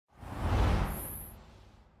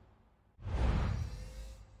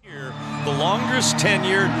longest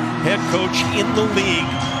tenured head coach in the league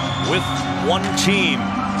with one team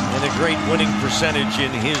and a great winning percentage in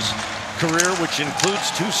his career, which includes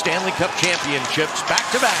 2 Stanley Cup championships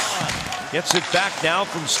back-to-back. Gets it back now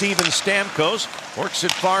from Steven Stamkos. Works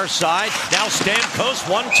it far side. Now Stamkos,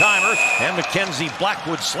 one-timer. And Mackenzie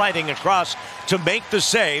Blackwood sliding across to make the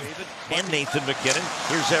save. And Nathan MacKinnon.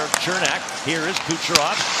 Here's Eric Chernak. Here is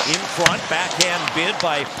Kucherov in front. Backhand bid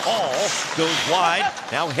by Paul. Goes wide.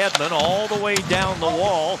 Now Hedman all the way down the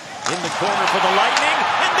wall. In the corner for the Lightning.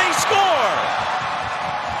 And they score!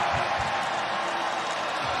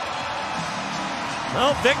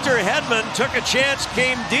 Well, Victor Hedman took a chance,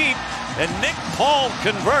 came deep. And Nick Paul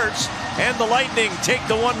converts, and the Lightning take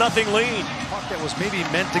the 1-0 lead. Puck that was maybe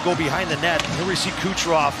meant to go behind the net. Here we see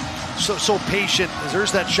Kucherov, so patient.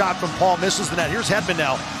 There's that shot from Paul, misses the net. Here's Hedman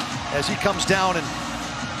now, as he comes down, and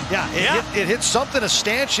it hits something, a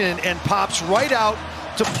stanchion, and pops right out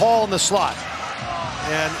to Paul in the slot.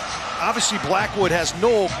 And obviously Blackwood has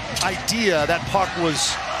no idea that puck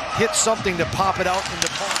was hit something to pop it out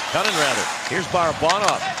into Paul. Cunning rather. Here's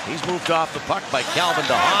Barabanov. He's moved off the puck by Calvin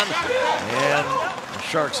DeHaan. And the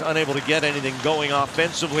Sharks unable to get anything going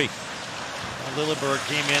offensively. Lilleberg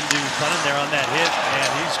came into Cunning there on that hit, and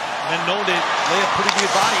he's been known to lay a pretty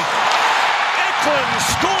good body. Eklund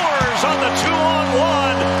scores on the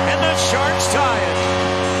 2-on-1, and the Sharks tie it.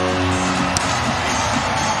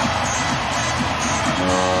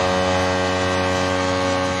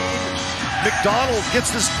 McDonald gets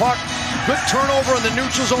this puck. Good turnover in the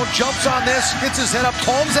neutral zone. Jumps on this. Gets his head up.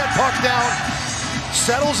 Palms that puck down.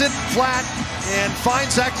 Settles it flat. And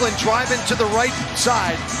finds Eklund driving to the right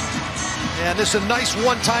side. And this is a nice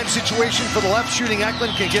one-time situation for the left shooting.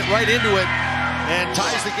 Eklund can get right into it. And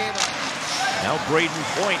ties the game up. Now Brayden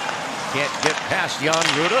Point can't get past Jan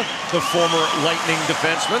Rutta, the former Lightning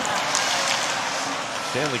defenseman.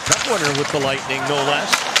 Stanley Cup winner with the Lightning, no less.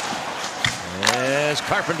 As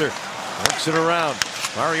Carpenter works it around.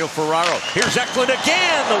 Mario Ferraro. Here's Eklund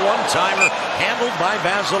again. The one-timer handled by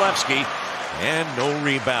Vasilevsky. And no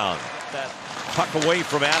rebound. That puck away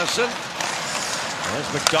from Addison. As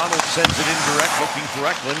McDonald sends it indirect, looking for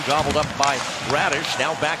Eklund. Gobbled up by Radish.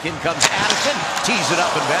 Now back in comes Addison. Tees it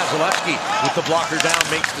up, and Vasilevsky with the blocker down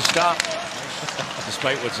makes the stop.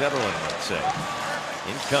 Despite what Zetterlund might say.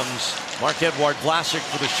 In comes Marc-Edouard Vlasic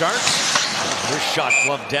for the Sharks. His shot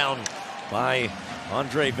gloved down by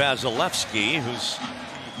Andrei Vasilevsky, who's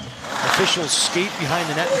officials skate behind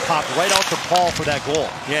the net and pop right out to Paul for that goal.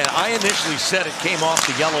 Yeah, I initially said it came off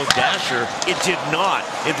the yellow dasher. It did not.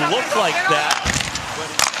 It looked like that.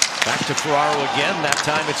 Back to Ferraro again. That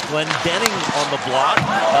time it's Glenn Denning on the block.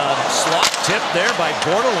 Slot tip there by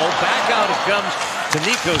Bordelot. Back out it comes to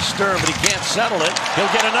Nico Sturm, but he can't settle it.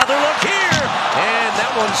 He'll get another look here. And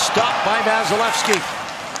that one's stopped by Vasilevsky.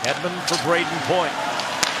 Hedman for Brayden Point.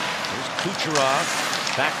 Kucherov,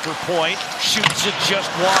 back for Point, shoots it just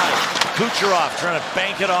wide. Kucherov trying to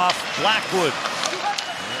bank it off Blackwood.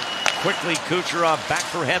 Quickly Kucherov back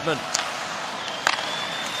for Hedman.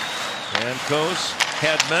 Stamkos,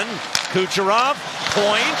 Hedman, Kucherov,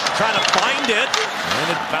 Point trying to find it. And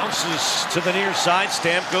it bounces to the near side.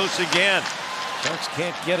 Stamkos again. Sharks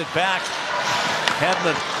can't get it back.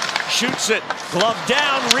 Hedman shoots it, glove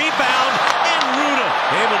down, rebound, and Rutta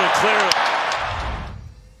able to clear it.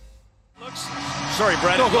 Sorry,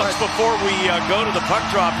 Brett. No, it looks before we go to the puck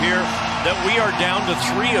drop here that we are down to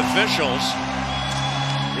 3 officials.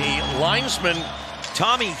 The linesman,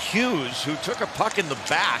 Tommy Hughes, who took a puck in the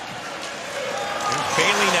back. And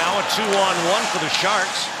Bailey now a 2-on-1 for the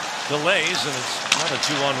Sharks. Delays, and it's not a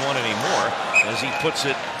 2-on-1 anymore as he puts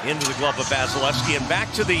it into the glove of Vasilevsky. And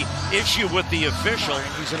back to the issue with the official.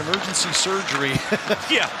 He's in emergency surgery.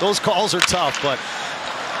 Yeah. Those calls are tough, but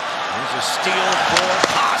there's a steal for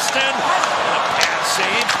Austin. And a pad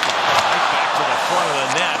save. Right back to the front of the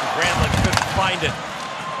net. Granlund couldn't find it.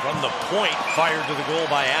 From the point, fired to the goal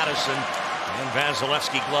by Addison. And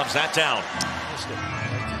Vasilevsky gloves that down.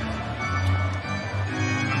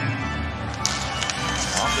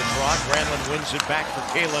 Off the draw, Granlund wins it back for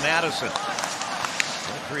Kalen Addison.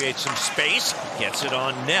 Creates some space. Gets it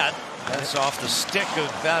on net. That's off the stick of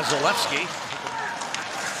Vasilevsky.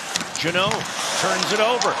 Janot turns it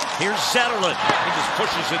over. Here's Zetterlund. He just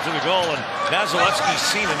pushes it to the goal, and Vasilevsky's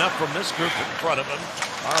seen enough from this group in front of him.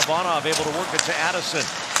 Barabanov able to work it to Addison.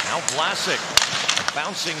 Now Vlasic. A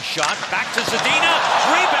bouncing shot. Back to Zadina.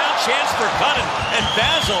 Rebound chance for Cunning. And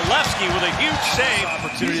Vasilevsky with a huge save.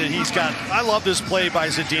 Opportunity that he's got. I love this play by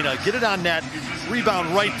Zadina. Get it on net.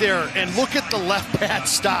 Rebound right there. And look at the left pad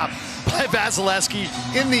stop by Vasilevsky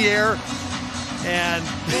in the air. And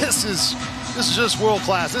this is just world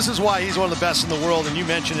class. This is why he's one of the best in the world. And you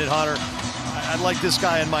mentioned it, Hunter. I'd like this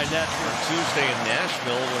guy in my net on Tuesday in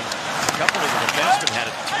Nashville when a couple of the defensemen had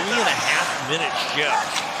a 3.5-minute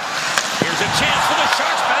shift. Here's a chance for the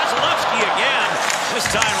Sharks. Vasilevsky again. This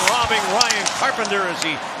time robbing Ryan Carpenter as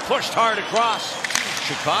he pushed hard across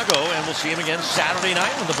Chicago, and we'll see him again Saturday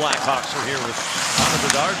night when the Blackhawks are here with Connor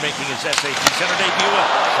Bedard making his SAT Center debut. A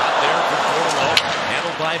shot there for Portlow,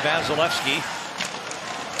 handled by Vasilevsky.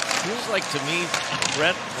 Feels like to me,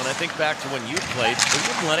 Brett, when I think back to when you played, they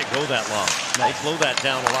wouldn't let it go that long. They blow that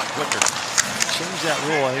down a lot quicker. Change that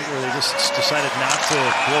rule, I think, where they just decided not to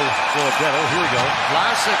blow it dead. Oh, here we go.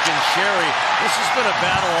 Vlasic and Sherry. This has been a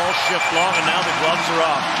battle all shift long, and now the gloves are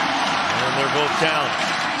off. And they're both down.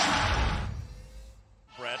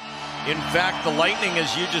 Brett. In fact, the Lightning,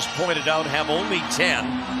 as you just pointed out, have only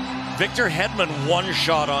 10. Victor Hedman, 1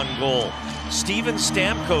 shot on goal. Steven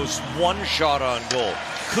Stamkos, 1 shot on goal.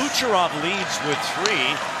 Kucherov leads with 3,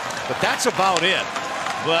 but that's about it.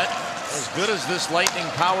 But as good as this Lightning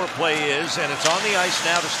power play is, and it's on the ice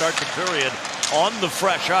now to start the period, on the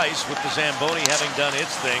fresh ice with the Zamboni having done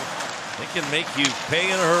its thing, it can make you pay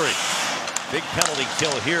in a hurry. Big penalty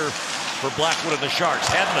kill here for Blackwood and the Sharks.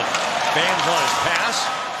 Hedman bangs on his pass.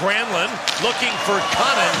 Granlund looking for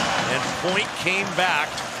Cunnin, and Point came back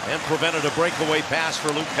and prevented a breakaway pass for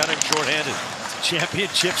Luke Cunnin shorthanded.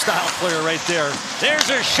 Championship style player right there. There's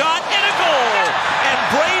a shot and a goal, and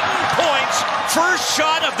Brayden Point's first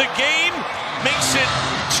shot of the game makes it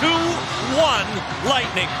 2-1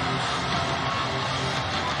 Lightning.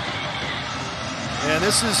 And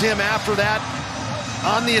this is him after that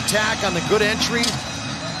on the attack, on the good entry.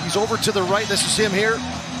 He's over to the right. This is him here.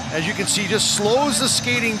 As you can see, just slows the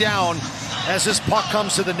skating down as this puck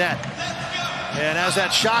comes to the net. And as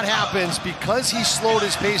that shot happens, because he slowed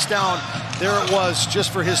his pace down, there it was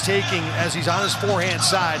just for his taking. As he's on his forehand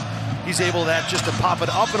side, he's able just to pop it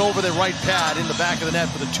up and over the right pad in the back of the net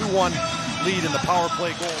for the 2-1 lead in the power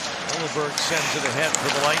play goal. Oliberg sends it ahead for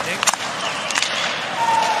the Lightning.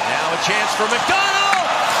 Now a chance for McDonald!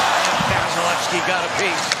 And Vasilevsky got a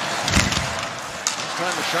piece. This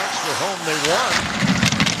time the Sharks were home, they won.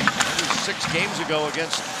 That was 6 games ago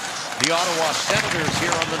against the Ottawa Senators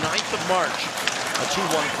here on the 9th of March. A 2-1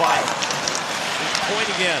 fight. There's Point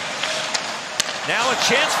again. Now a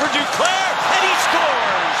chance for Duclair, and he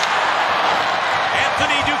scores!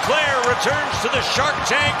 Anthony Duclair returns to the Shark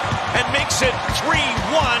tank and makes it 3-1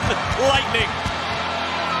 Lightning.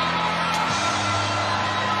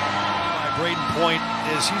 Brayden Point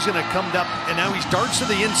is he's going to come up, and now he darts to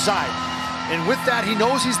the inside. And with that, he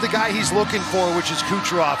knows he's the guy he's looking for, which is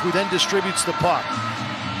Kucherov, who then distributes the puck.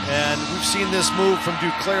 And we've seen this move from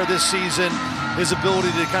Duclair this season, his ability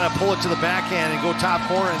to kind of pull it to the backhand and go top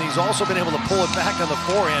corner, and he's also been able to pull it back on the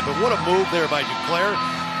forehand. But what a move there by Duclair.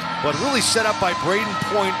 But really set up by Brayden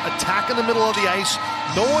Point, attacking the middle of the ice,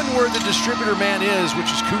 knowing where the distributor man is, which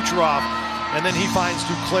is Kucherov, and then he finds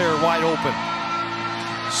Duclair wide open.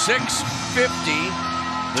 6:50,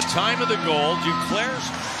 the time of the goal. Duclair's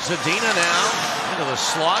Zadina now into the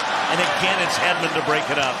slot, and again it's Hedman to break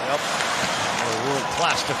it up. Yep. What a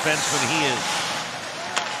world-class defenseman he is.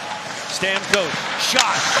 Stamkos,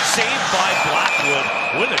 shot, saved by Blackwood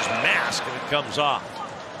with his mask, and it comes off.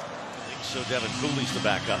 So Devin Cooley's the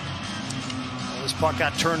backup. Well, this puck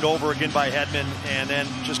got turned over again by Hedman, and then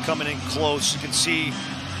just coming in close. You can see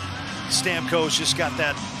Stamkos just got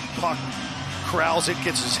that puck, corrals it,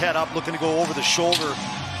 gets his head up, looking to go over the shoulder,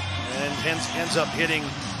 and ends up hitting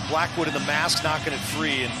Blackwood in the mask, knocking it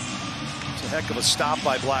free. And it's a heck of a stop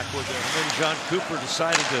by Blackwood there. And then John Cooper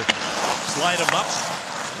decided to slide him up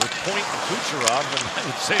with Point and Kucherov, and I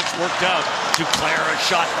would say it's worked out. Duclair a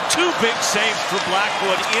shot. 2 big saves for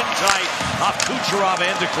Blackwood in tight off Kucherov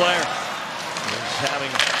and Duclair. He's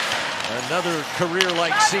having another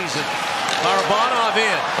career-like season. Barabanov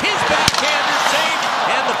in. His backhander saved,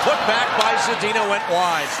 and the putback by Zadina went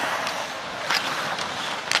wide.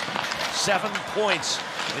 7 points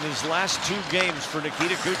in his last 2 games for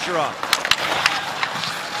Nikita Kucherov.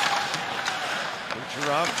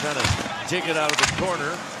 Kucherov trying to dig it out of the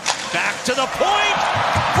corner. Back to the point.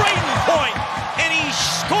 Brayden Point. And he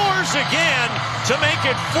scores again to make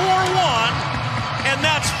it 4-1. And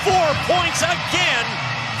that's 4 points again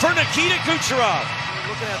for Nikita Kucherov.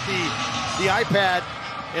 Looking at the iPad,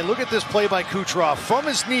 and look at this play by Kucherov. From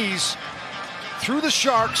his knees, through the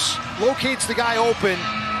Sharks, locates the guy open,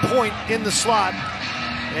 Point in the slot.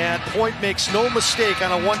 And Point makes no mistake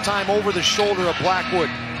on a one-time over the shoulder of Blackwood.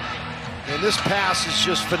 And this pass is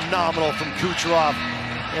just phenomenal from Kucherov,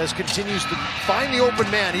 as continues to find the open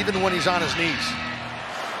man even when he's on his knees.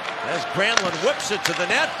 As Granlund whips it to the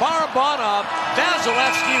net, Barabanov,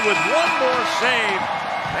 Vasilevsky with 1 more save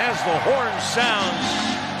as the horn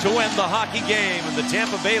sounds to end the hockey game, and the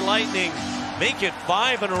Tampa Bay Lightning make it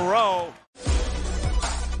 5 in a row.